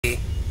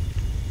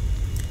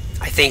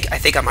I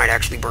think I might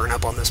actually burn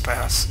up on this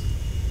pass,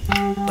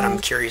 but I'm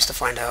curious to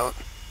find out.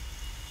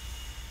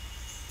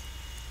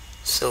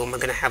 So am I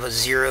gonna have a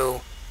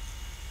 0?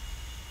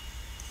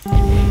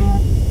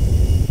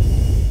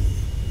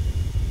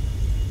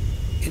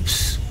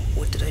 Oops,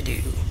 what did I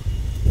do?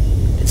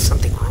 Did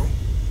something wrong?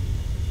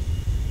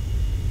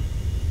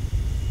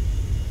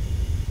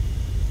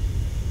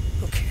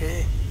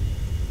 Okay.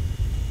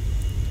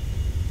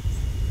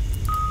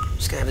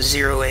 Just gonna have a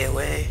 0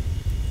 AOA.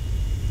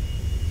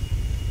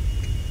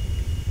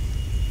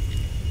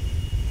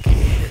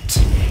 Okay,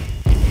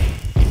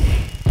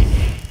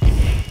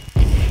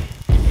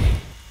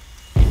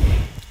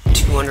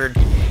 200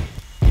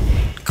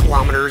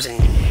 kilometers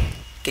and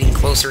getting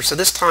closer. So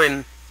this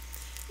time,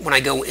 when I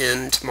go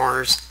into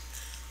Mars,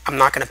 I'm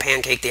not going to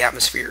pancake the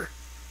atmosphere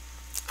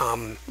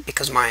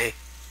because my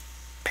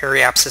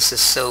periapsis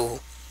is so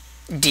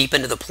deep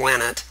into the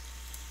planet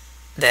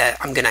that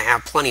I'm going to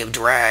have plenty of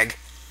drag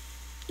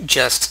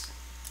just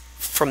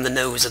from the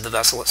nose of the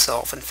vessel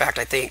itself. In fact,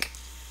 I think,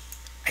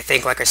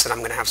 like I said, I'm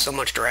going to have so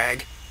much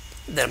drag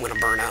that I'm going to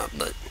burn up,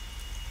 but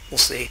we'll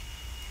see.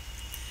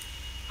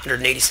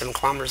 187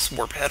 kilometers,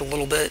 warp ahead a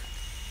little bit.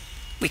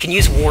 We can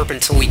use warp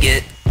until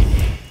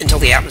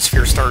the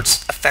atmosphere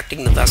starts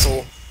affecting the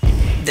vessel.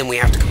 Then we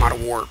have to come out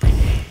of warp,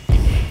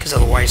 because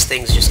otherwise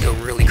things just go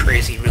really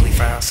crazy really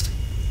fast.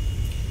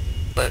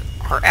 But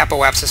our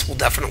apoapsis will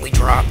definitely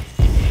drop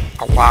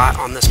a lot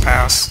on this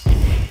pass,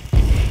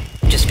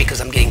 just because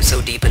I'm getting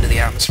so deep into the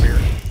atmosphere.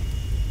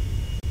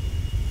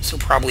 So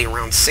probably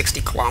around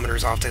 60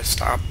 kilometers off to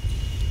stop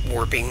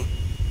warping.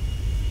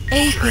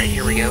 Alright,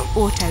 here we go.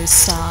 Auto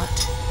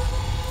start.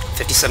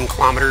 57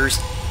 kilometers,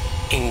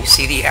 and you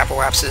see the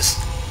apoapsis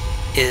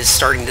is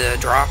starting to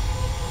drop.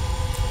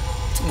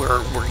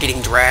 We're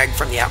getting drag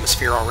from the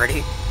atmosphere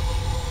already.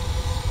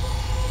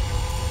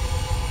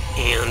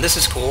 And this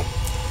is cool.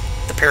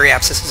 The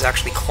periapsis is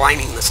actually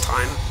climbing this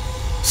time,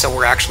 so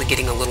we're actually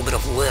getting a little bit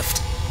of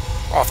lift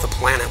off the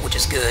planet, which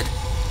is good,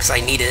 because I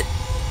need it.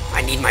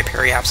 I need my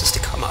periapsis to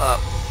come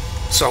up.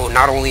 So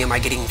not only am I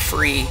getting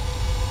free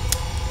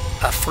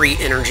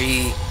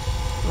energy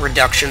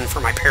reduction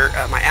for my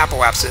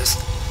apoapsis,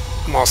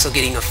 I'm also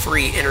getting a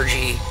free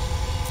energy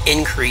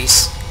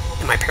increase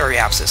in my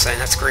periapsis, and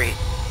that's great.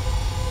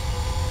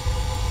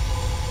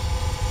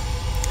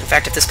 In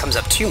fact, if this comes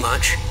up too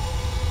much,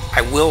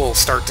 I will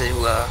start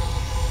to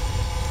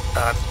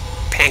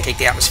pancake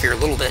the atmosphere a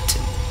little bit,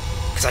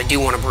 because I do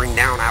want to bring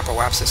down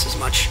apoapsis as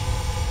much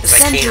as I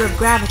can. Center of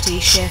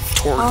gravity shift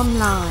toward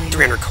online.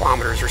 300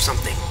 kilometers or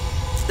something.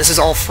 This is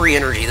all free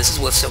energy. This is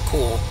what's so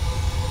cool.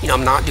 You know,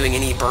 I'm not doing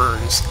any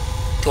burns.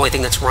 The only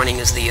thing that's running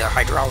is the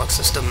hydraulic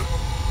system.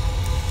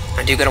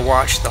 I do gotta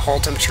watch the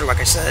hull temperature, like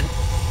I said,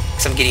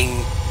 because I'm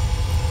getting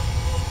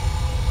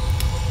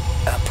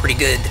a pretty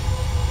good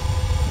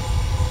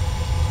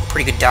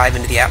dive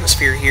into the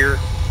atmosphere here.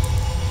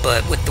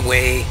 But with the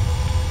way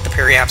the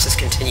periapsis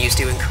continues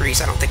to increase,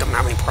 I don't think I'm gonna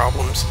have any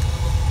problems.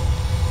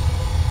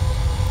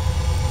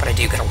 But I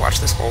do gotta watch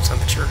this hull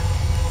temperature.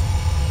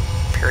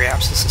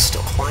 Periapsis is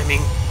still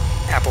climbing.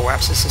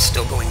 Apoapsis is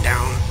still going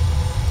down.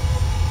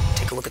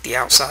 Take a look at the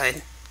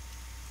outside.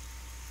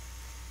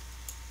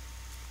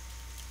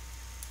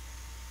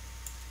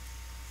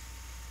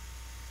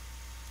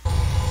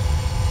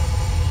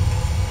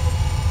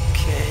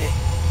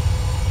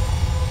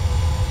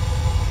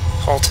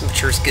 Hull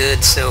temperature is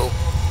good, so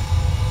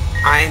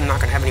I'm not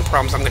going to have any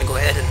problems. I'm going to go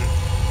ahead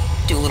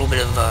and do a little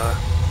bit of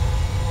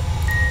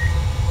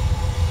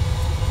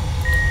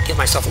give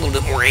myself a little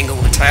bit more angle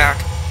of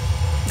attack.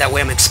 That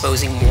way I'm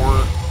exposing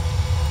more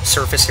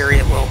surface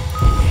area. Well,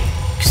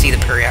 you see the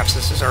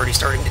periapsis is already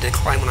starting to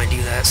decline when I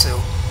do that,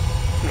 so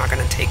I'm not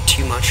going to take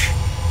too much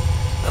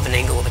of an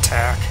angle of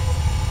attack.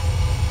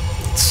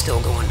 It's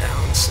still going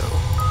down, so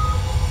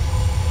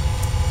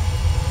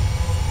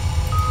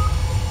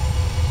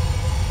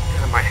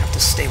I might have to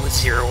stay with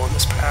 0 on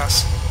this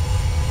pass.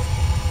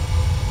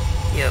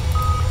 Yep.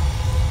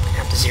 I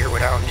have to 0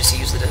 it out and just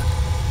use the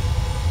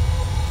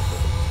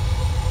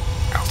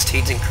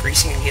altitude's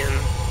increasing again.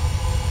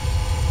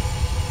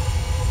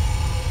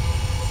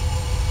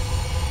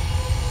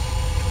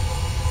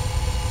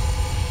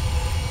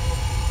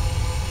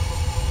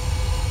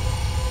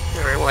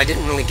 Alright, well I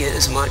didn't really get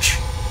as much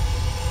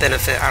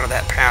benefit out of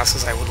that pass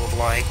as I would have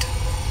liked.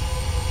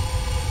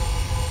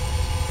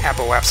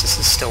 Apoapsis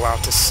is still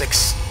out to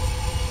 6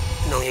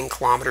 million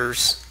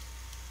kilometers.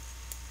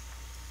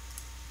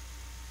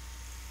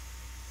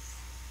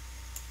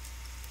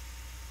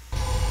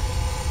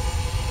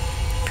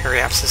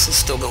 Periapsis is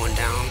still going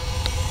down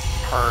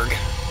hard.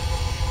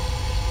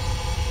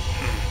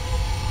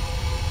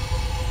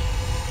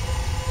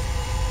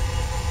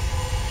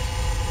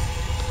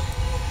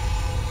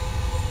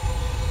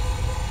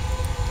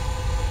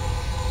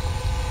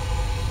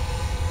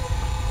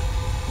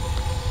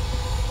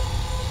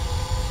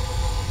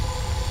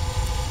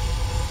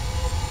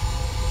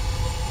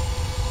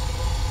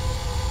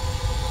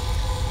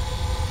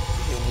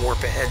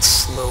 Warp ahead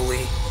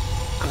slowly.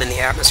 I'm in the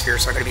atmosphere,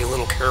 so I gotta be a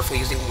little careful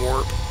using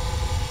warp.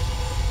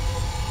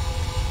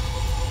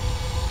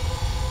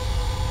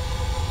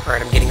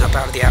 Alright, I'm getting up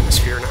out of the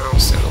atmosphere now,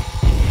 so...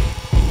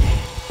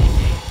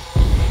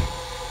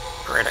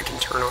 Alright, I can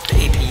turn off the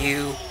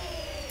APU,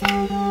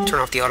 turn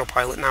off the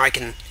autopilot. Now I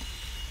can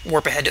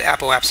warp ahead to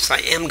apoapsis. I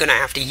am going to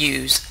have to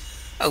use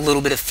a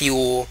little bit of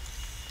fuel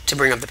to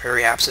bring up the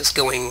periapsis.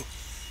 Going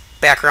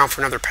back around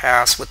for another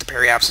pass with the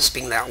periapsis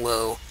being that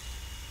low,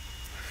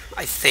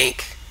 I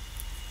think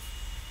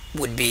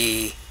would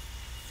be...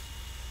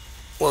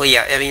 Well,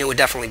 yeah, I mean, it would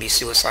definitely be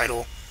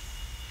suicidal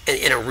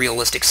in a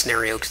realistic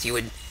scenario, because you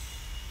would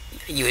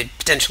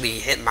potentially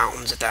hit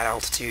mountains at that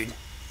altitude.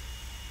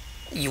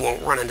 You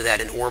won't run into that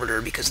in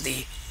orbiter because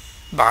the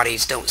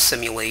bodies don't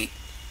simulate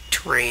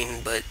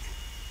terrain, but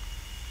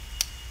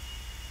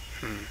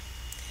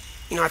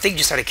you know, I think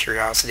just out of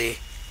curiosity,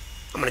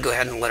 I'm going to go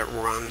ahead and let it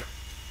run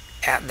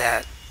at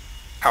that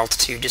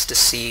altitude just to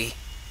see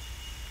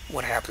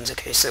what happens.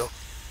 Okay, so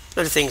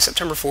another thing,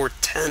 September 4th,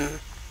 10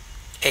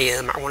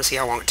 a.m. I want to see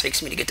how long it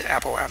takes me to get to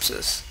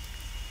apoapsis.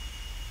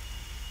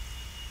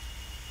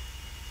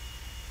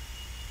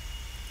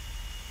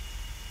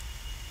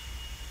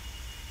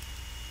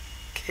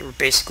 Okay, we're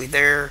basically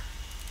there.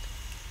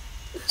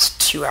 It's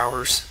 2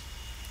 hours,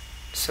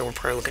 so we're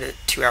probably looking at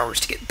 2 hours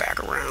to get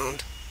back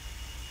around.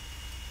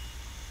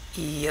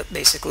 Yep,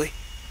 basically.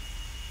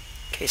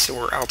 Okay, so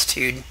we're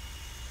altitude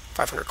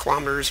 500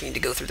 kilometers. We need to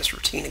go through this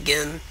routine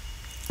again.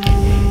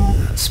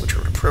 Switch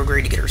over to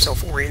prograde to get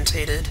ourselves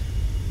orientated.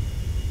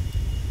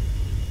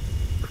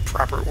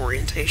 Proper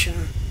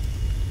orientation.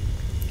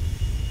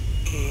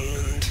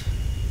 And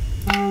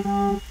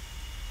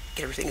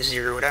get everything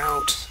zeroed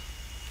out.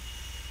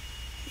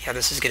 Yeah,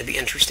 this is going to be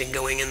interesting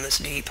going in this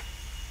deep.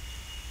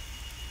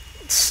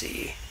 Let's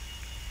see.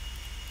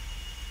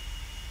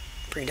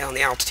 Bring down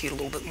the altitude a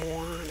little bit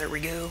more. There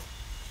we go.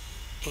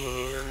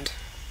 And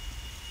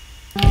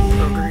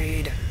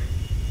prograde.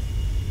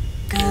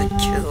 Good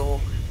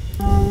kill.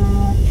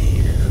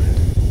 And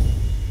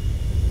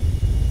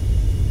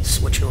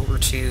switch over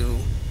to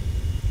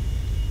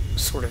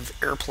sort of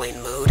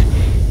airplane mode.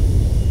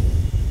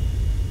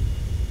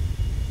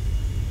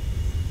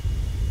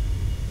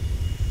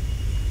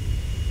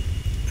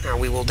 Now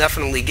we will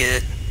definitely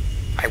get,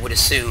 I would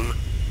assume,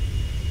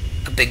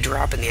 a big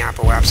drop in the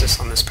apoapsis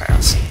on this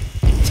pass.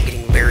 It's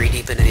getting very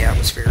deep into the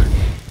atmosphere.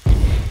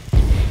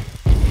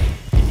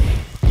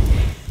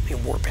 Let me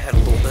warp ahead a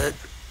little bit,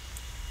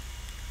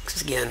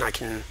 because again, I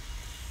can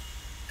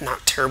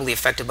not terribly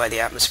affected by the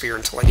atmosphere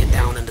until I get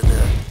down into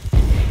the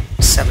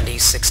 70s,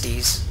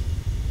 60s.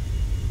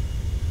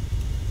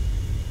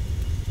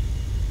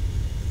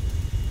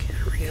 Okay,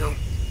 there we go.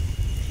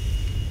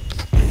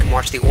 You can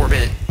watch the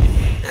orbit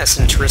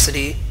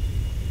eccentricity.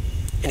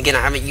 And again,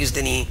 I haven't used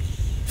any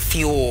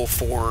fuel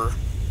for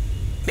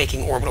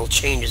making orbital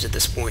changes at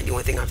this point. The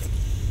only thing I've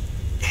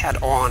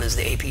had on is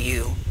the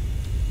APU.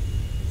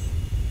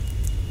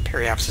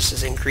 Periapsis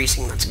is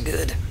increasing, that's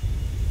good.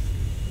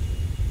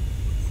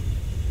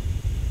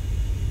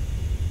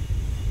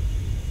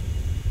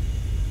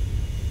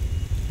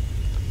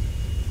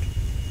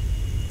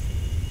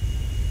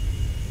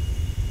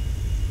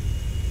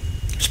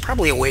 There's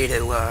probably a way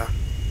to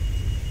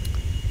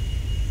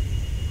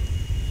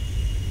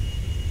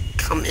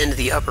come into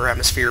the upper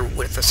atmosphere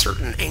with a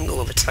certain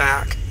angle of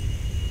attack.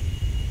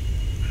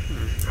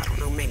 I don't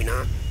know, maybe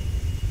not.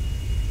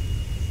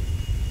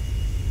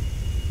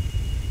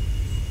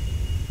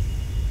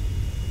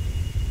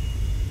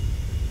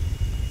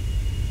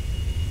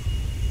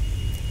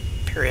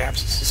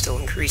 Periapsis is still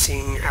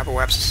increasing,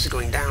 apoapsis is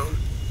going down.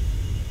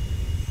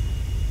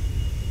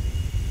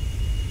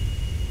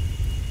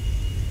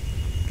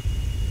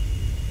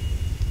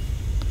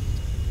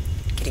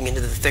 Getting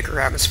into the thicker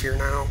atmosphere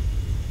now.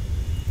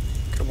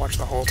 Gonna watch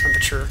the hull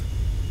temperature.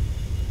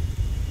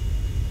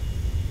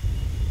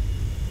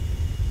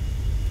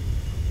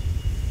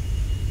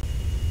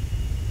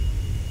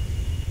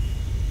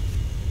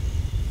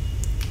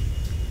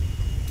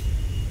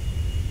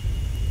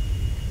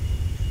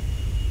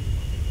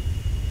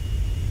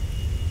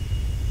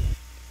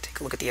 Take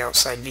a look at the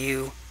outside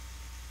view.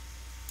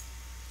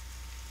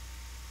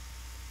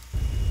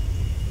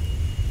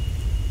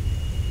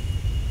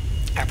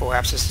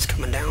 Apoapsis is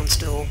coming down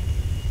still.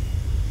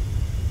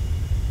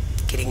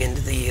 Getting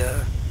into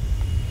the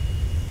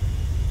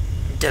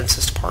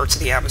densest parts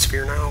of the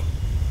atmosphere now.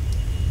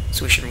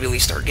 So we should really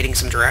start getting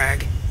some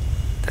drag.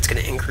 That's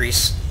going to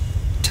increase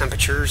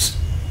temperatures.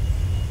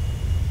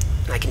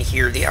 And I can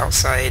hear the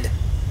outside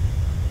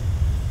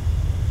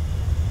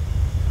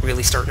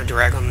really starting to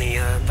drag on the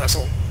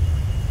vessel.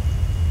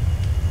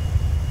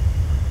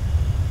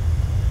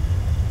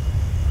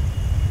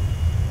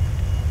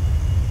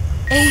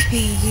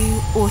 APU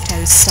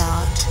auto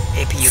start.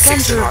 APU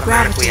kicks in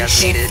automatically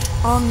as needed.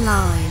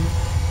 Online.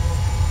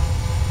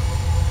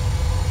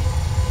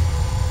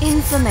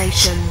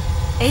 Information.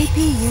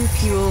 APU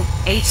fuel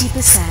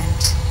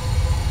 80%.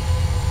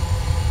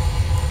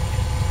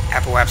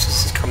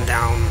 Apoapsis has come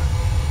down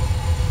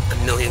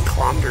 1,000,000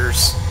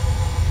 kilometers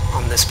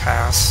on this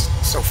pass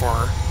so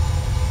far.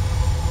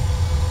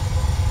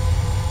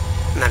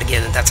 And that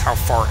again, that's how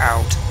far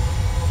out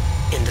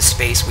into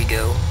space we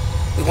go.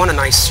 We want a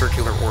nice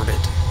circular orbit.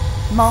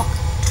 Mach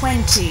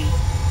 20.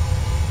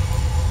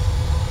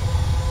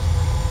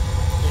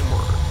 And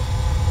more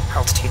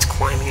altitude's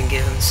climbing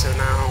again, so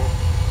now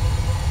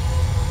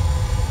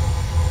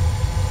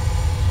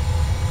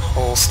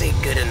hull stayed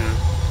good and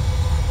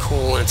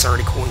cool, and it's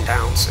already cooling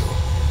down, so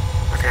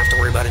I'm not gonna have to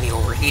worry about any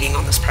overheating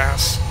on this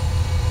pass.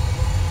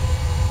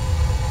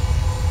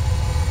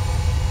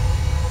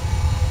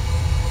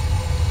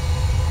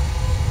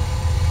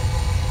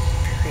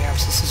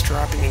 Periapsis is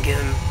dropping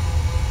again.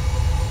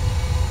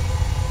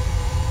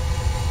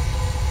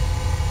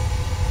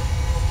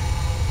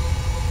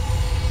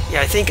 Yeah,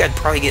 I think I'd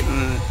probably get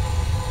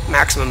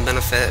maximum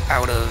benefit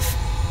out of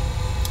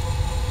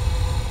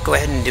go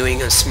ahead and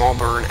doing a small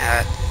burn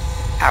at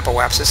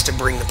apoapsis to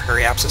bring the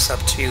periapsis up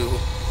to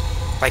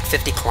like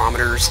 50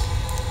 kilometers.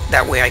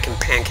 That way I can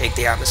pancake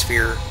the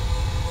atmosphere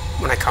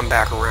when I come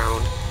back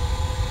around,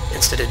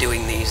 instead of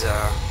doing these,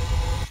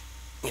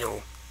 you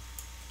know,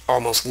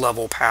 almost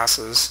level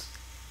passes.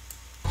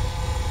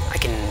 I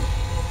can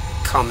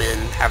come in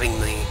having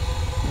the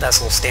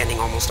vessel standing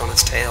almost on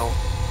its tail.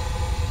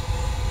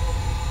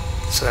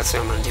 So that's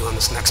what I'm going to do on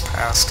this next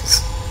pass,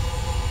 because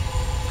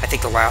I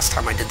think the last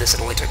time I did this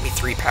it only took me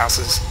 3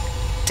 passes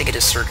to get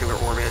a circular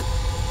orbit.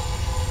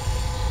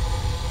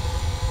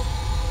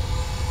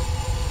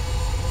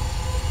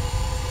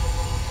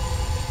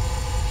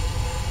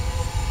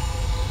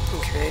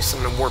 Okay, so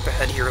I'm going to warp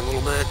ahead here a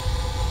little bit,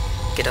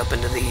 get up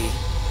into the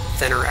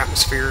thinner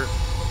atmosphere.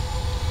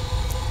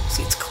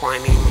 See, it's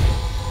climbing,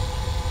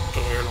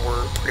 and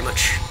we're pretty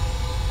much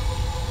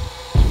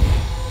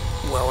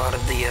well out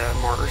of the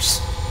Mars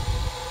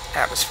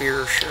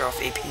atmosphere. Shut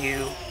off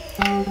APU,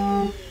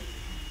 and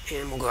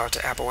we'll go out to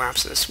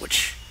apoapsis,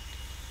 which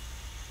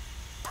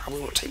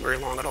probably won't take very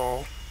long at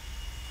all.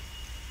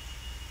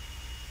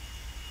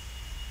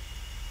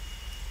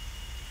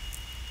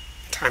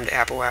 Time to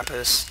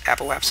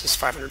apoapsis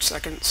 500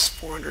 seconds,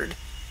 400,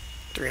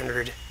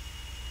 300,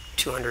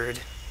 200.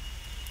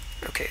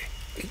 Okay,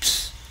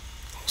 oops,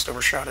 almost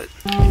overshot it.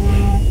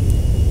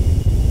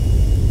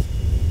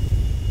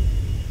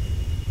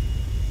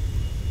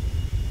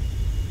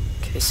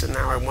 Okay, so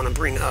now I want to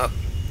bring up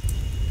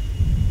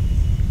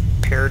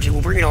perigee.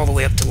 We'll bring it all the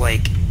way up to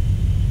like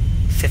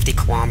 50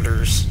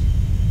 kilometers.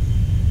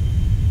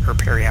 Or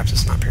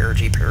periapsis, not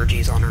perigee.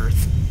 Perigee's on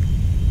Earth.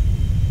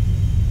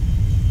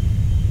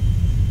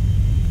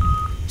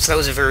 So that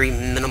was a very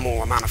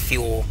minimal amount of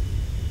fuel.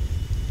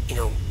 You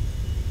know,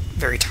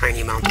 very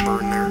tiny amount to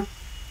burn there.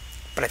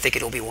 But I think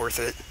it'll be worth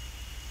it.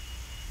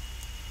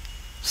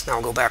 So now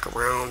I'll go back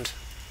around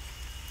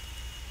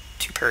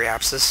to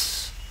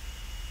periapsis.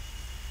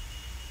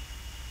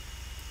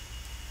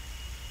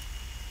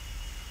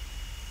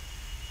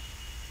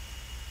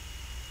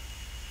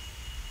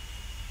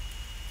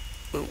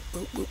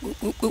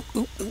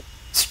 Oop.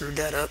 Screwed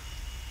that up.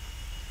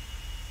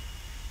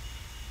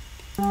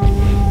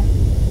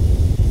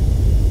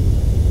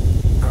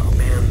 Oh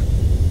man.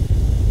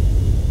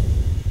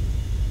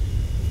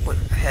 Went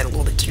ahead a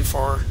little bit too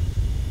far.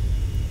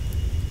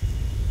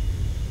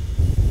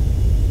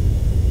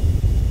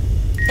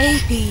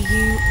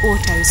 APU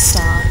auto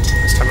start.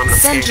 This time I'm going to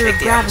Center of pancake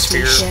the gravity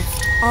atmosphere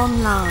shift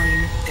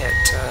online.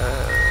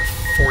 at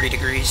 40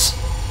 degrees.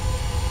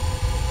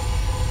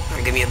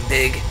 That'll give me a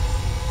big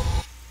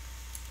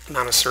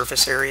amount of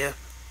surface area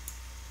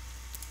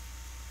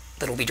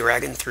that'll be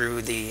dragging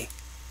through the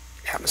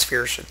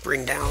atmosphere. Should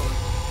bring down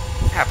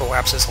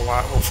apoapsis a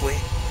lot, hopefully.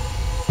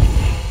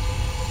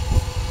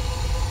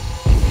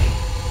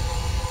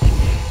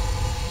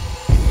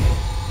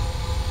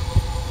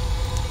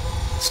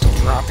 Still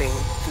dropping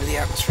into the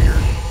atmosphere.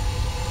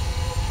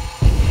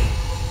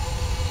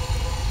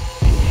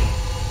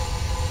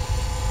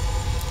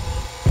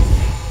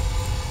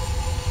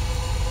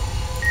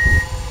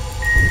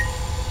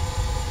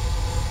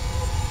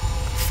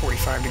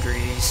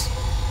 Degrees.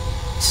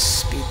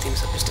 Speed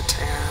things up just a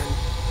tad.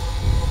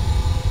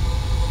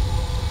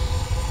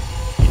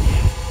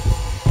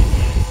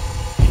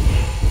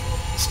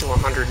 Still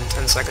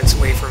 110 seconds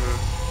away from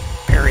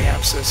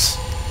periapsis.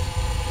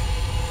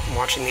 I'm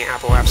watching the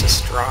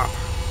apoapsis drop.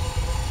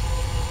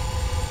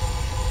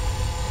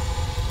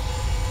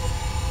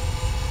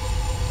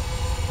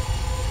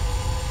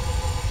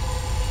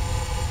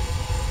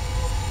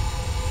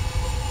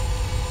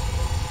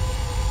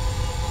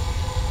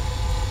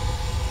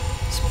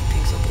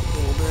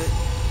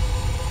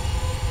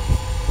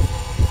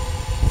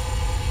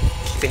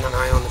 Keeping an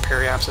eye on the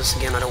periapsis.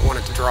 Again, I don't want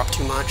it to drop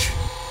too much,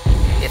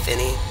 if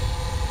any.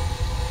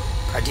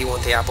 I do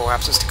want the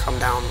apoapsis to come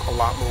down a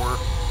lot more.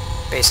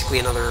 Basically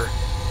another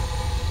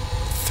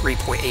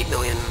 3.8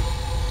 million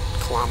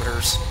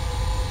kilometers.